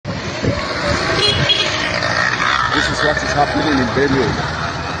is what is happening in Benue.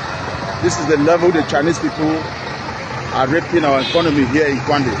 This is the level the Chinese people are raping our economy here in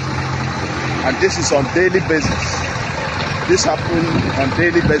Kwande. And this is on daily basis. This happens on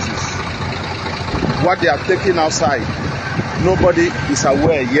daily basis. What they are taking outside, nobody is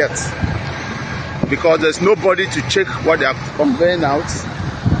aware yet. Because there's nobody to check what they are conveying out,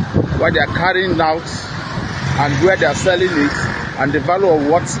 what they are carrying out, and where they are selling it, and the value of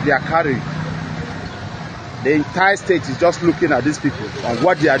what they are carrying. The entire state is just looking at these people and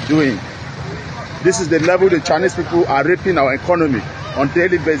what they are doing. This is the level the Chinese people are raping our economy on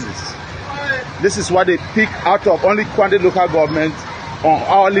daily basis. This is what they pick out of only Kwande local government on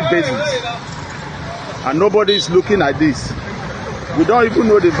hourly basis. And nobody is looking at this. We don't even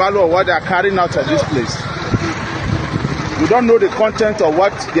know the value of what they are carrying out of this place. We don't know the content of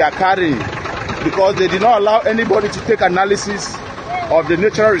what they are carrying because they did not allow anybody to take analysis of the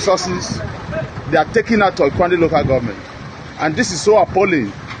natural resources they are taking out of Kwande local government. And this is so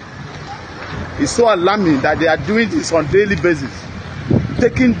appalling. It's so alarming that they are doing this on daily basis.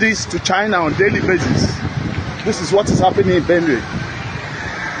 Taking this to China on daily basis. This is what is happening in Benue.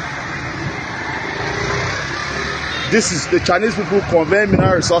 This is the Chinese people conveying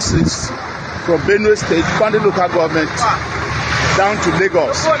mineral resources from Benue State, Kwande local government, down to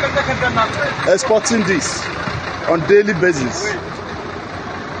Lagos, exporting this on daily basis.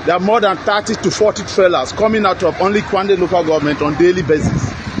 There are more than 30 to 40 trailers coming out of only Kwande local government on daily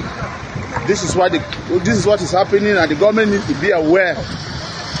basis. This is what is happening, and the government needs to be aware,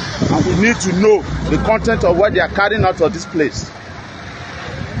 and we need to know the content of what they are carrying out of this place.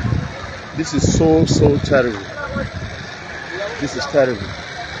 This is so terrible. This is terrible.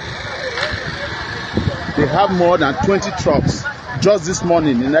 They have more than 20 trucks just this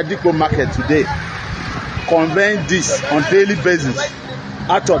morning in Adiko market today conveying this on daily basis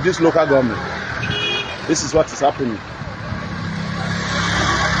out of this local government. This is what is happening.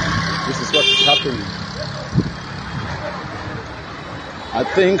 This is what is happening. I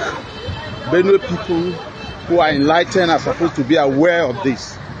think Benue people who are enlightened are supposed to be aware of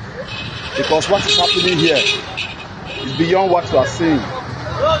this, because what is happening here is beyond what you are seeing.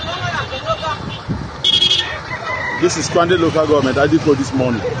 This is Kwande local government, Adiko this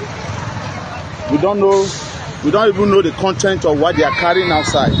morning. We don't even know the content of what they are carrying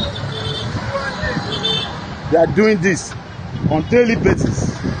outside. They are doing this on daily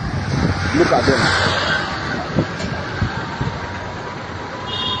basis. Look at them.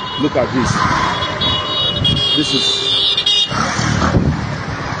 Look at this.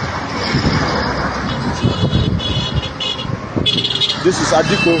 This is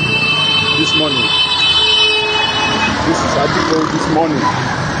Adiko this morning. This is Adiko this morning.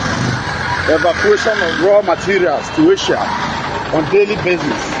 Evacuation of raw materials to Asia on daily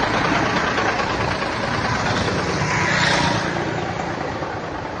basis.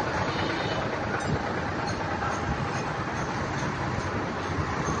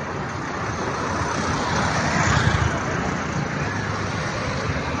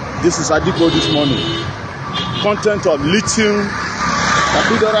 This is Adiko this morning. Content of lithium,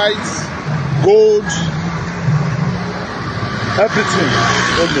 lapidarites, gold, everything.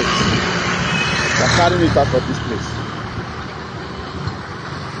 They're carrying it out of this place.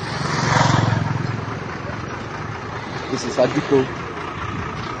 This is Adiko,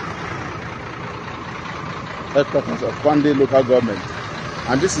 headquarters of Kwande local government.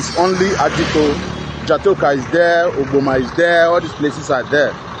 And this is only Adiko. Jatoka is there, Oboma is there, all these places are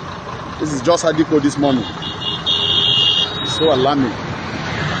there. This is just Adiko this morning. It's so alarming.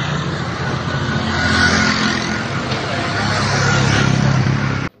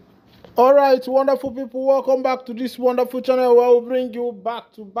 Alright, wonderful people, welcome back to this wonderful channel where we bring you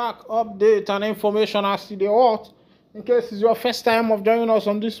back-to-back update and information as to the hot. In case it's your first time of joining us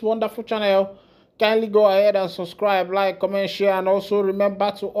on this wonderful channel, kindly go ahead and subscribe, like, comment, share, and also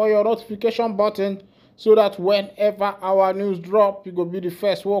remember to on your notification button so that whenever our news drop, you go be the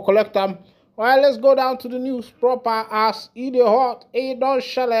first. We'll collect them. Alright, let's go down to the news proper as it is hot. It don't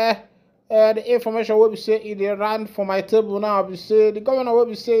share. The information will be say it ran for my table now. Be say the governor will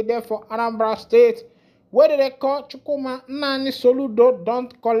be say there for Anambra State. Where did they call Chukuma Nani Soludo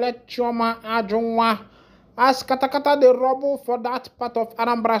don't collect Choma Ajunwa as katakata the rubble for that part of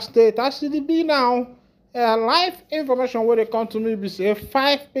Anambra State. As it be now, live information where they come to me be say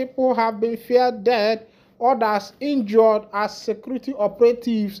 5 people have been feared dead, others injured as security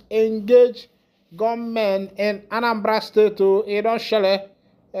operatives engage gunmen in Anambra State. It don't share.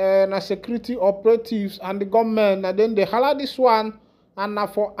 Security operatives and the government, and then they holler this one, and now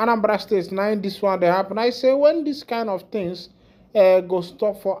for Anambra State, now in this one they happen. I say when this kind of things go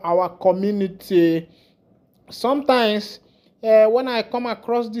stop for our community, sometimes when I come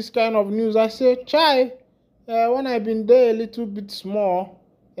across this kind of news, I say, Chai, when I've been there a little bit small,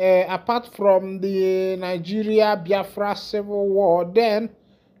 apart from the Nigeria Biafra civil war, then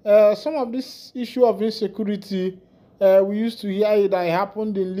some of this issue of insecurity, we used to hear it that it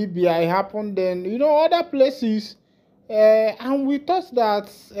happened in Libya, it happened in other places, and we thought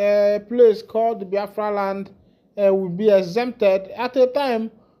that a place called the Biafra land would be exempted. At a time,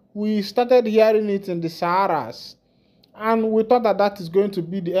 we started hearing it in the Saharas, and we thought that that is going to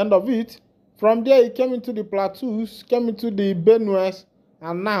be the end of it. From there, it came into the plateaus, came into the Benues,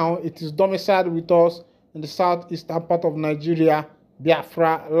 and now it is domiciled with us in the southeastern part of Nigeria,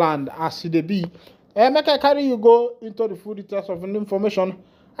 Biafra land, as it be. Make I carry you go into the full details of the information.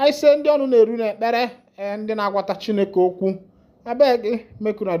 I say ndị ọnụ na-eru n'ekpere ndị na-agwata Chineke okwu. Abeg,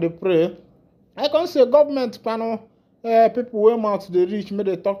 make una dey pray. I can say government panel, people wey mouth dey reach, make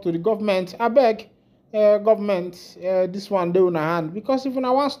they talk to the government. Abeg, government, this one dey una hand, because if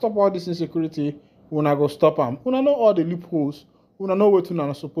una wan stop all this insecurity, una go stop am. Una know all the loopholes. Una know wetin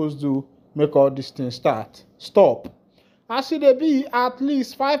una suppose do make all these things stop. As it be, at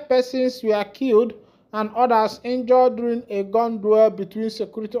least 5 persons were killed and others injured during a gun duel between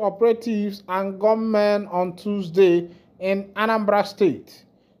security operatives and gunmen on Tuesday in Anambra State.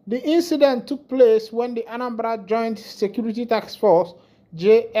 The incident took place when the Anambra Joint Security Task Force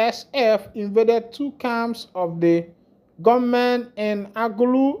 (JSF) invaded 2 camps of the gunmen in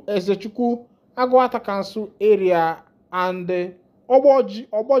Agulu, Ezechukwu, Agwata Council area and the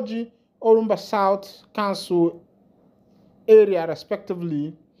Oboji, Orumba South Council area,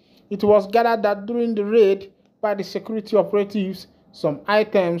 respectively. It was gathered that during the raid by the security operatives, some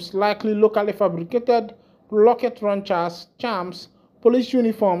items, likely locally fabricated, rocket launchers, charms, police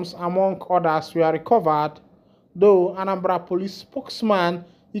uniforms, among others, were recovered, though Anambra police spokesman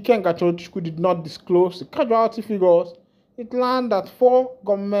Ikenga Chochukwu did not disclose the casualty figures. It learned that 4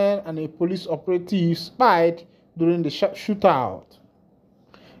 gunmen and a police operative died during the shootout.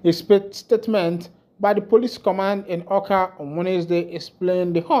 A statement by the police command in Oka on Wednesday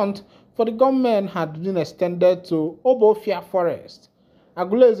explained the hunt for the gunmen had been extended to Obofia Forest,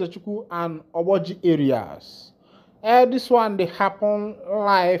 Agule Ezechukwu, and Oboji areas. This one they happen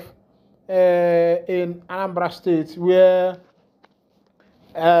live in Anambra State, where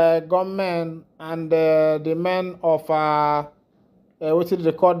gunmen and the men of what did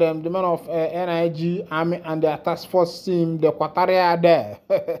they call them? The men of NIG Army and their task force team, the Quataria there.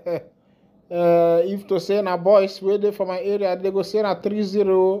 If to say na boys where they from my area, they go say na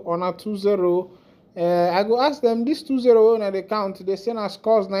 3-0 or na 2-0. I go ask them this 2-0 na they count. They say na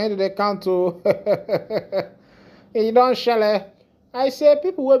scores na they count to. You don't shell. I say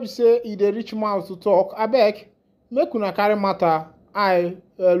people will be say if they reach mouth to talk. I beg make una carry matter. I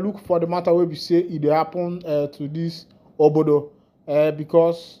look for the matter will be say if they happen to this obodo.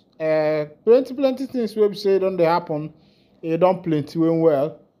 Because plenty things will be say don't they happen. It don't plenty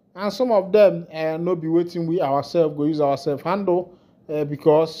well. And some of them no be waiting we ourselves go use ourselves handle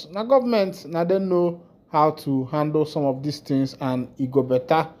because na government na they know how to handle some of these things and it go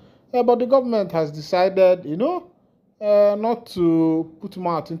better. But the government has decided, not to put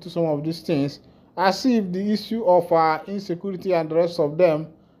mouth into some of these things, as if the issue of insecurity and the rest of them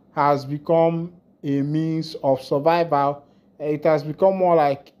has become a means of survival. It has become more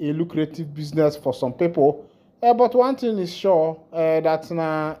like a lucrative business for some people. But one thing is sure, that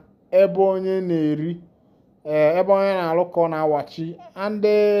na ebonye neri, ebonye na loko na wachi, and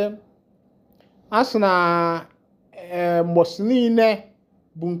as na mbosi niile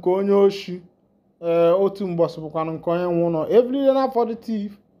bụ nke onye oshi, otu mbosi bụkwanụ nke onye nwụnọ. Every day na for the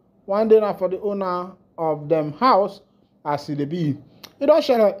thief, one day na for the owner of them house, as it be. You don't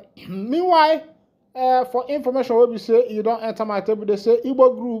share. Meanwhile, for information, what we say, you don't enter my table. They say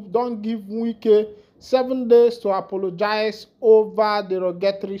Igbo group don't give Wike 7 days to apologize over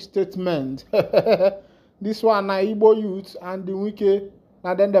derogatory statement. This one na Igbo youth and the Wike.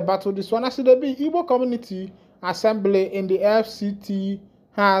 Now then the battle. This one, as it be, Igbo Community Assembly in the FCT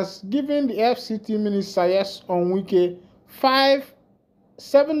has given the FCT minister yes on Wike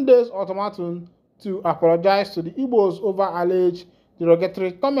 7 days ultimatum to apologize to the Igbos over alleged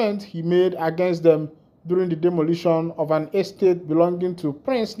derogatory comment he made against them during the demolition of an estate belonging to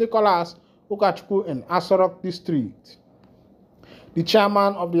Prince Nicholas Ukachukwu in Asorok district. The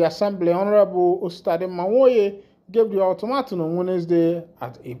chairman of the assembly, Honorable Ostade Mawoye, gave the ultimatum on Wednesday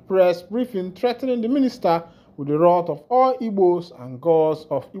at a press briefing threatening the minister with the wrath of all Igbos and gods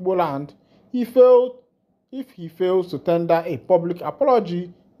of Igbo land if he fails to tender a public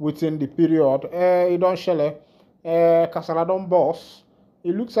apology within the period. Kasala don boss.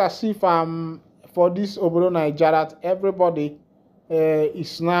 It looks as if for this Obodo Nigeria that everybody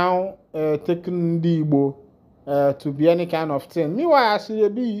is now taking the Igbo to be any kind of thing. Meanwhile, as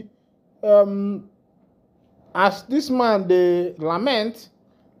it be, as this man they lament,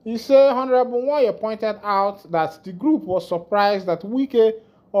 he said Honorable Nwoye pointed out that the group was surprised that Wike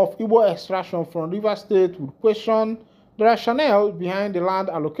of Igbo extraction from Rivers State would question the rationale behind the land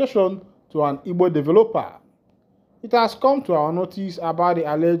allocation to an Igbo developer. It has come to our notice about the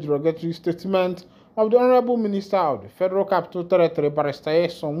alleged derogatory statement of the Honorable Minister of the Federal Capital Territory, Barrister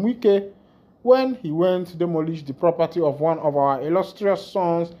Nyesom Wike, when he went to demolish the property of one of our illustrious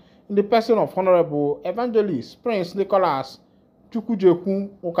sons in the person of Honorable Evangelist Prince Nicholas Chukwujekwu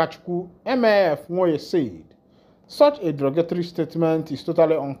Okachukwu, MAF Nwoye said. Such a derogatory statement is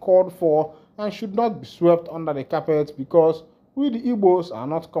totally uncalled for and should not be swept under the carpet because we the Igbos are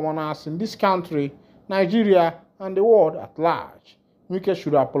not commoners in this country, Nigeria, and the world at large. Wike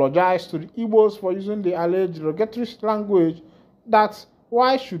should apologize to the Igbos for using the alleged derogatory language that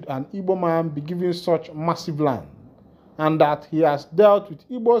why should an Igbo man be given such massive land, and that he has dealt with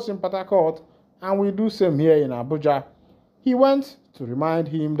Igbos in Port Harcourt and will do same here in Abuja. He went to remind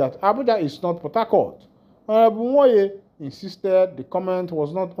him that Abuja is not Port Harcourt. Honorable Nwoye insisted the comment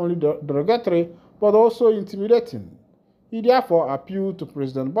was not only derogatory but also intimidating. He therefore appealed to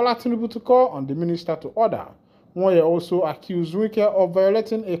President Bola Tinubu to call on the minister to order. Nwoye also accused Wike of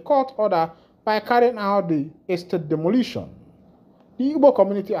violating a court order by carrying out the estate demolition. The Igbo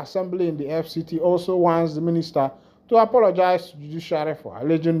Community Assembly in the FCT also wants the minister to apologize to the judiciary for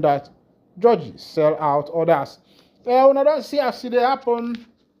alleging that judges sell out orders. When I don't see as it happen,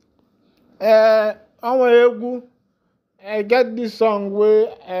 I get this song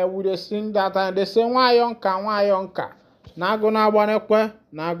where we they sing that and they say nwayonka na-agụ na-agbanekwe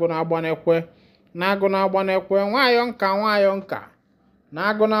na-agụ na-agbanekwe na-agụ na-agbanekwe nwayonka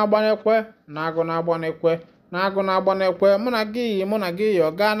na-agụ na-agbanekwe na-agụ na-agbanekwe na-agụ na-agbanekwe mụ na gị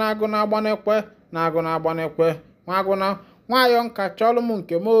ọga na-agụ na-agbanekwe na-agụ na-agbanekwe nwayonka chọlụ m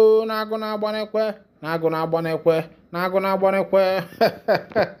nke m na-agụ na-agbanekwe na-agụ na-agbanekwe na-agụ na-agbanekwe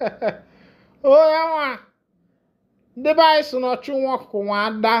oya ndị be anyị si n'ọchụ nwa ọkụkụ nwa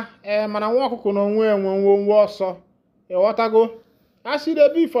ada mana nwa ọkụkụ na onwe enwe ọsọ ịghọtago. As e dey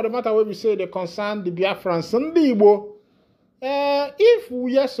be for the matter wey be say dey concern the Biafrans ndị Igbo, if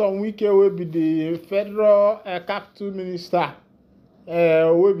Nyesom Wike wey be the federal capital minister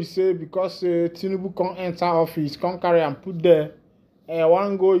wey be say because Tinubu come enter office come carry am put there,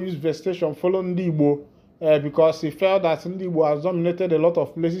 wan go use vegetation follow ndị Igbo because he felt that ndị Igbo has dominated a lot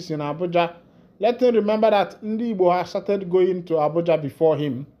of places in Abuja. Let him remember that Ndi Igbo has started going to Abuja before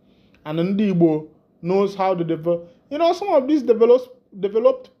him, and Ndi Igbo knows how to develop. You know, some of these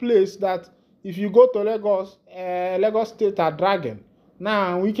developed places that if you go to Lagos, Lagos State are dragging.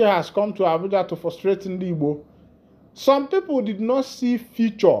 Now, Wike has come to Abuja to frustrate Ndi Igbo. Some people did not see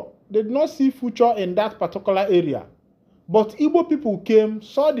future. They did not see future in that particular area. But Igbo people came,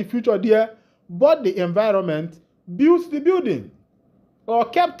 saw the future there, bought the environment, built the building, or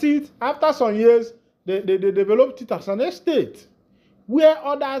kept it. After some years, they developed it as an estate where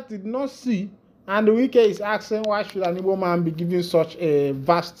others did not see. And the Wike is asking, why should an Igbo man be given such a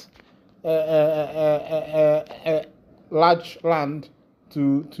vast, large land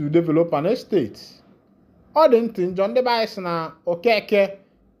to develop an estate? Odinton John the Baisna Okeke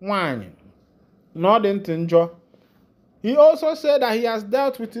Wine. Nodinton John. He also said that he has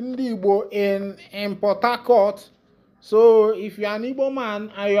dealt with Ndi Igbo in Port Harcourt. So if you are an Igbo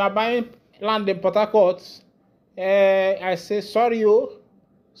man and you are buying land in Port Harcourt, I say sorry,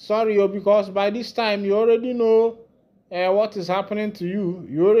 because by this time you already know what is happening to you.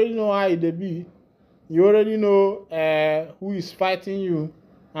 You already know how it be. You already know who is fighting you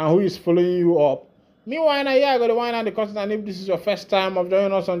and who is following you up. Meanwhile, I got the wine and the content, and if this is your first time of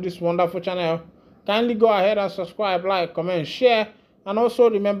joining us on this wonderful channel, kindly go ahead and subscribe, like, comment, share, and also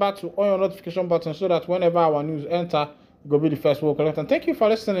remember to on your notification button so that whenever our news enter, you will be the first one to collect. And thank you for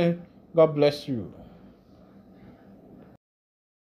listening. God bless you.